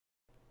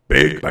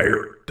Big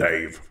Bear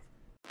Dave.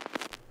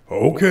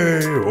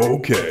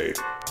 Okay.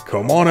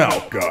 Come on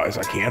out, guys.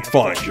 I can't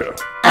find you.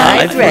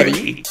 I'm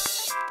Freddy.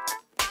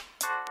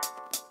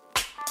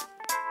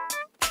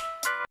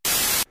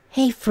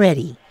 Hey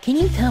Freddy, can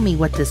you tell me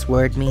what this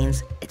word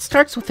means? It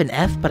starts with an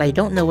F, but I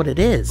don't know what it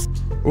is.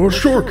 Oh,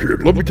 sure,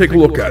 kid. Let me take a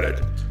look at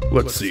it.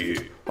 Let's see.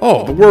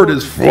 Oh, the word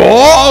is...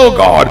 Oh,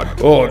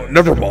 God! Oh,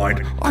 never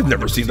mind. I've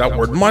never seen that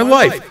word in my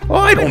life.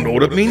 I don't know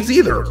what it means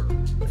either.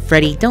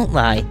 Freddy, don't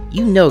lie.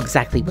 You know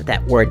exactly what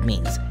that word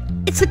means.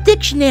 It's a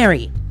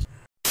dictionary.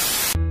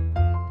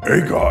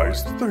 Hey,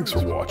 guys. Thanks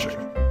for watching.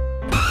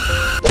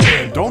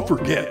 And don't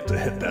forget to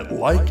hit that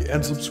like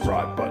and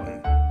subscribe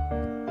button.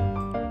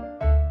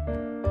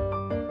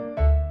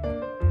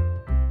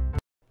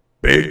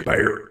 Big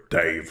Bear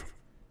Dave.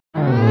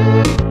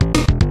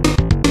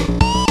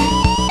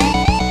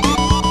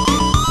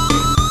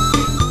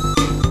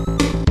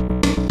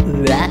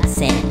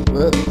 Roxanne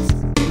Wolves,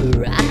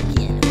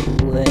 rockin'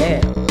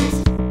 worlds.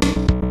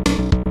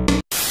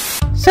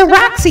 So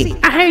Roxy,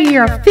 I hear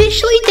you're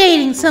officially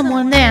dating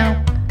someone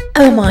now.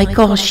 Oh my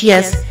gosh,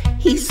 yes.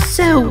 He's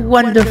so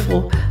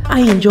wonderful.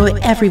 I enjoy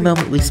every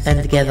moment we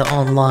spend together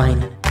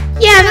online.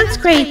 Yeah, that's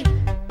great.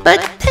 But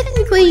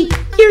technically,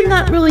 you're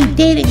not really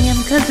dating him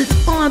because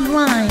it's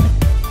online.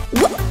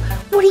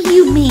 What do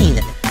you mean?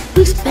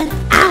 We spent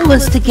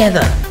hours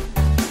together.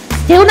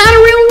 Still not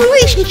a real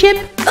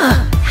relationship.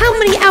 How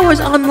many hours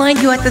online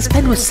do you have to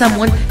spend with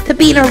someone to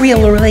be in a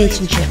real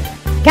relationship?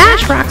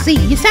 Gosh, Roxy,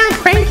 you sound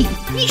cranky.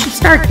 You should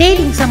start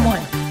dating someone.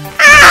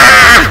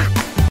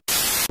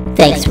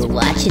 Thanks for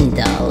watching,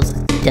 dolls.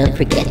 Don't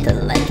forget to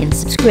like and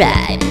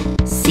subscribe.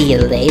 See you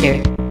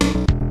later.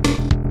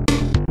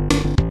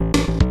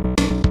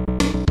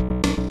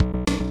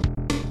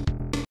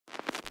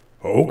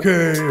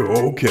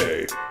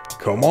 Okay.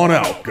 Come on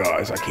out,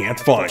 guys. I can't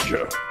find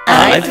you.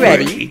 I'm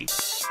Freddy.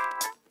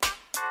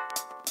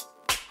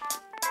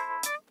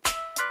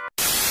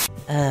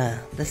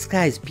 The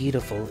sky's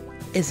beautiful,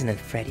 isn't it,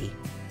 Freddy?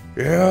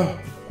 Yeah,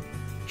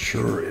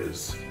 sure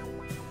is.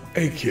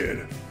 Hey,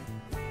 kid.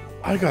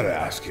 I gotta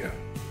ask you.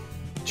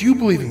 Do you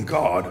believe in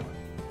God?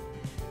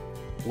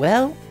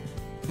 Well,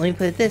 let me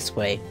put it this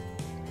way.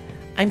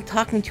 I'm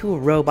talking to a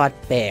robot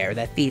bear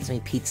that feeds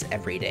me pizza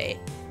every day.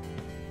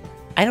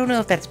 I don't know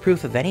if that's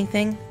proof of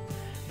anything,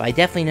 but I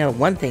definitely know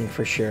one thing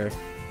for sure.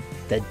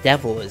 The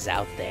devil is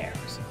out there.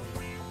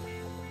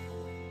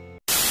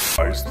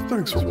 Guys,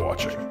 thanks for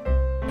watching.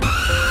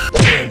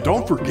 And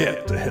don't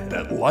forget to hit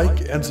that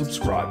like and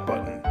subscribe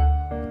button.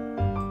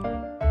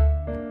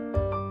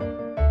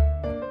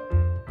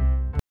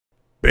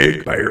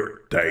 Big Bear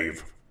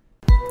Dave.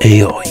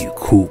 Hey all you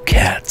cool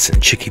cats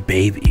and chickie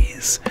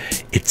babies,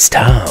 it's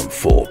time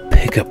for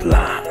pickup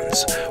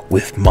lines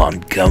with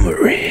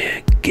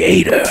Montgomery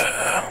Gator.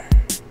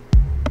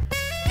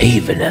 Hey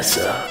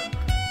Vanessa,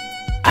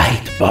 I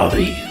hate to bother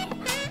you,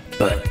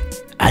 but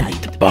I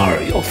need to borrow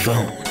your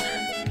phone.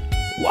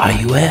 Why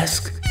you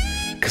ask?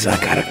 'Cause I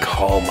gotta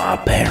call my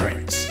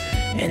parents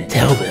and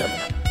tell them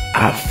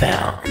I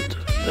found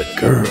the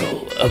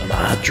girl of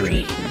my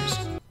dreams.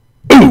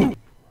 Ooh!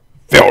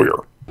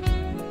 Failure.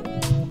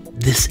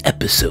 This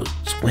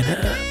episode's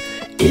winner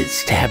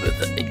is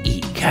Tabitha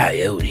E.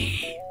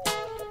 Coyote.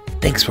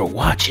 Thanks for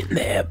watching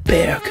there,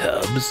 Bear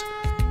Cubs.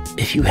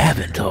 If you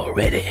haven't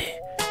already,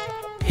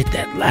 hit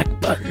that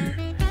like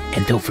button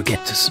and don't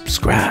forget to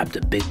subscribe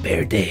to Big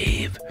Bear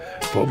Dave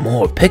for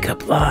more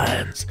pickup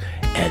lines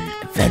and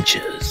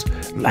adventures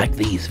like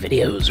these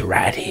videos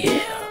right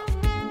here.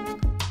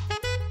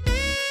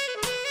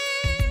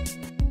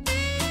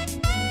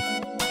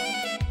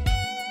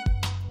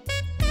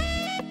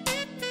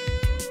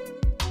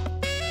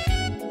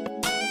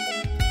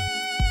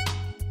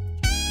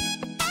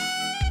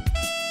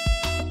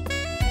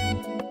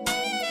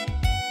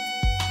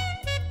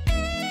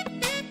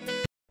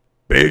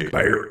 Big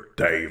Bear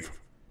Dave.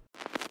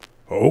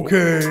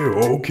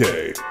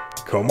 Okay.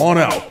 Come on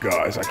out,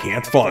 guys. I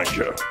can't find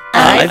you.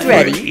 I'm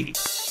Freddy.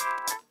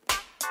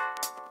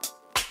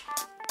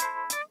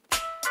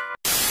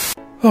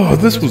 Oh,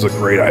 this was a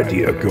great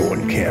idea,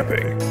 going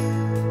camping.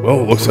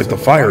 Well, it looks like the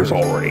fire's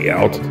already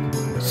out.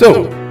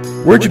 So,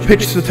 where'd you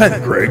pitch the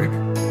tent, Greg?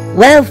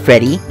 Well,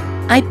 Freddy,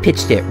 I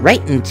pitched it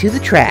right into the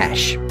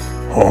trash.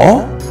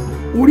 Huh?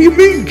 What do you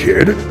mean,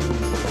 kid?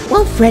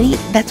 Well, Freddy,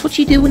 that's what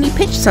you do when you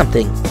pitch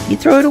something. You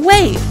throw it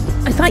away.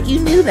 I thought you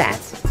knew that.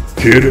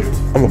 Kid,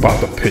 I'm about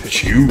to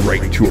pitch you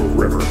right into a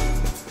river.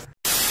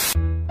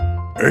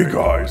 Hey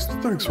guys,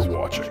 thanks for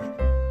watching.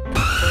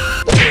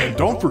 And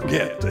don't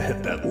forget to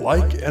hit that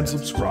like and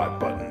subscribe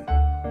button.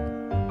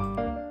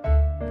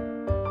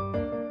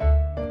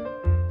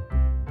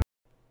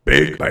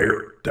 Big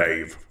Bear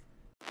Dave.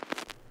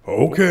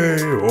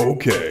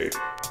 Okay.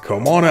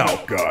 Come on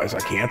out, guys. I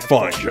can't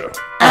find you.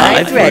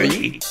 I'm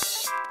Freddy.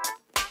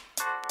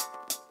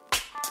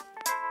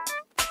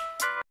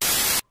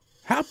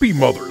 Happy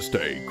Mother's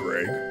Day,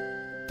 Greg.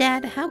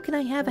 Dad, how can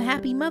I have a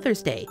happy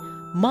Mother's Day?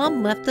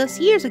 Mom left us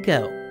years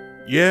ago.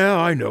 Yeah,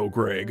 I know,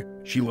 Greg.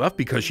 She left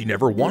because she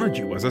never wanted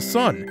you as a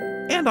son,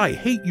 and I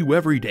hate you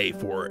every day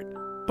for it.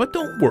 But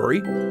don't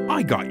worry,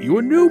 I got you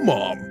a new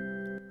mom.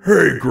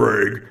 Hey,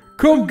 Greg,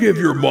 come give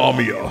your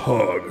mommy a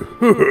hug.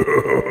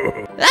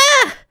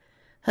 Ah!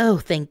 Oh,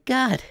 thank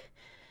God.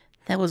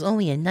 That was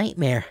only a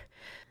nightmare.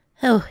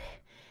 Oh,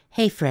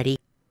 hey, Freddy.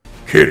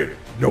 Kid,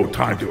 no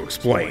time to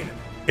explain.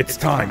 It's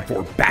time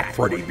for Bat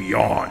Freddy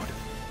Beyond.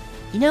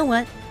 You know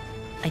what?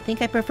 I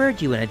think I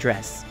preferred you in a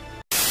dress.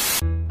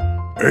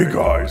 Hey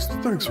guys,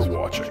 thanks for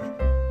watching.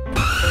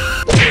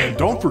 And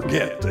don't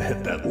forget to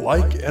hit that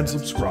like and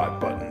subscribe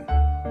button.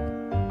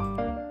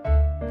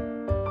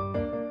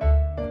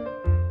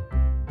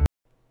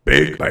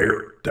 Big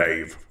Bear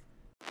Dave.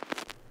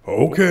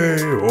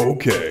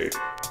 Okay.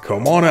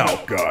 Come on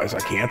out, guys. I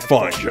can't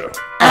find you.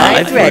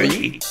 I'm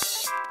ready.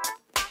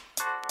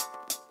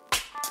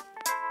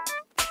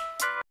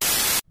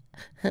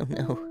 Oh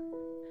no.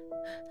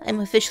 I'm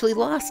officially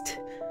lost.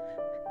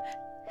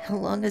 How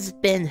long has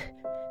it been?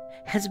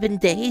 Has it been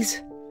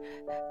days?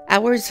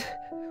 Hours?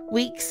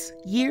 Weeks?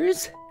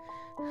 Years?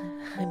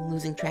 I'm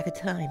losing track of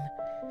time.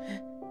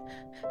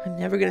 I'm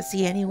never gonna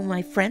see any of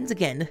my friends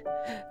again.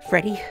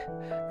 Freddy,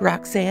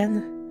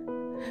 Roxanne,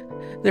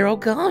 they're all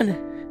gone.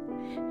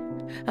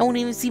 I won't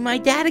even see my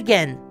dad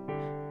again.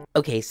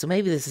 Okay, so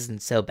maybe this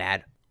isn't so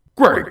bad.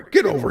 Greg,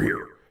 get over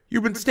here.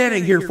 You've been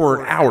standing here for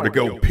an hour to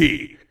go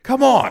pee.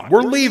 Come on,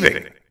 we're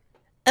leaving.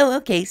 Oh,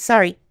 okay,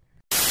 sorry.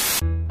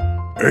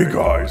 Hey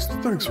guys,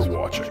 thanks for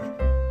watching.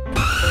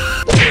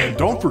 And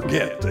don't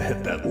forget to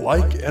hit that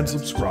like and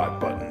subscribe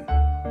button.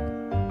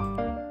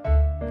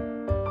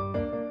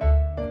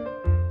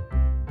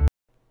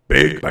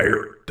 Big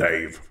Bear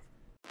Dave.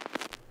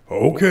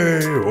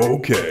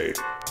 Okay.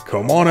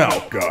 Come on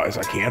out, guys.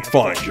 I can't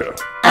find you.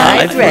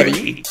 I'm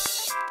ready.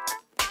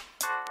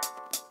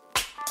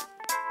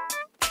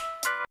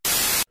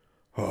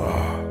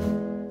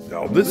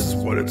 Now this is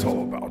what it's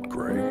all about,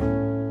 Greg.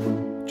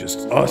 Just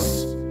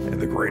us and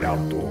the great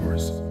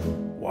outdoors.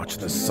 Watching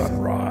the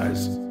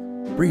sunrise.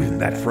 Breathing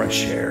that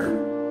fresh air.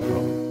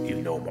 Well,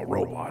 even though I'm a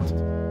robot.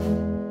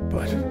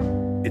 But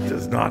it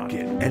does not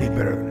get any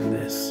better than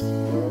this.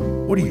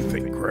 What do you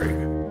think, Greg?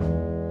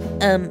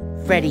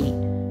 Freddy,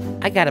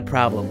 I got a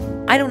problem.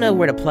 I don't know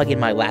where to plug in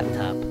my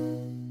laptop.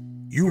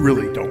 You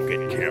really don't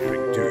get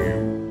camping, do you?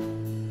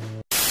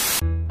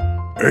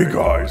 Hey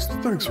guys,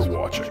 thanks for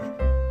watching.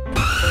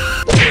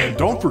 And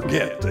don't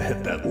forget to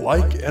hit that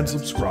like and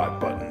subscribe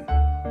button.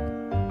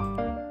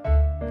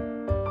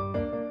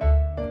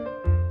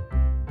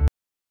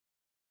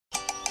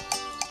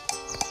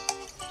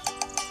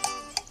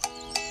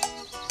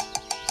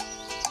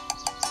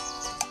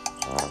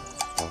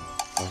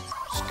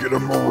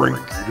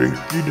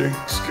 Skidamarinky-dinky-dink,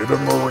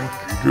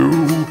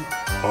 skidamarinky-doo,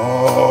 I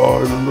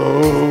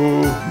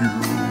love you.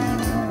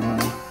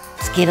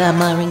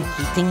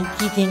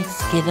 Skidamarinky-dinky-dink,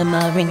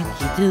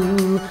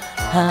 skidamarinky-doo,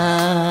 I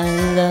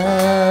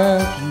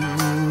love you.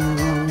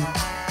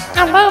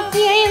 I love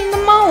you in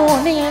the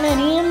morning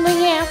and in the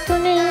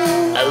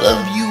afternoon. I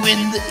love you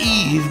in the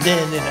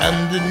evening and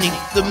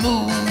underneath the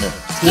moon.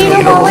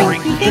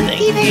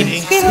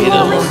 Skidamarinky-dinky-dink,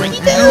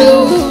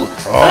 skidamarinky-doo.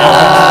 I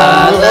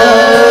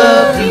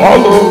love you. I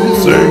love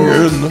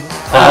singing.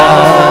 I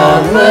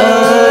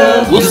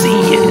love. We'll see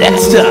you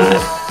next time.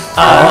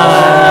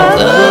 I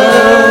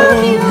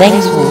love you.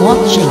 Thanks for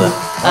watching.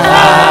 I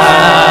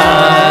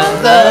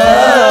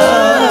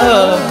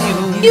love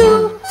you.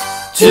 You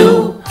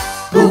too.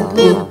 Boop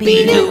boop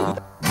be doo.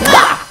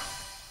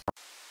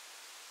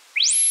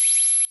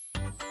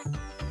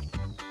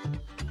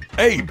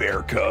 Hey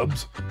Bear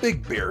Cubs,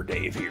 Big Bear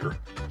Dave here.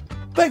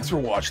 Thanks for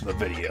watching the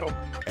video,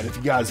 and if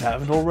you guys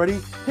haven't already,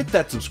 hit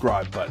that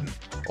subscribe button.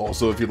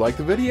 Also, if you like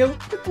the video,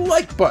 hit the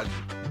like button.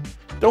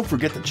 Don't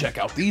forget to check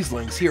out these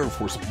links here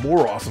for some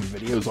more awesome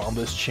videos on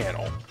this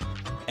channel.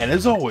 And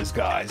as always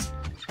guys,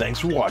 thanks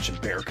for watching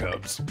Bear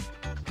Cubs.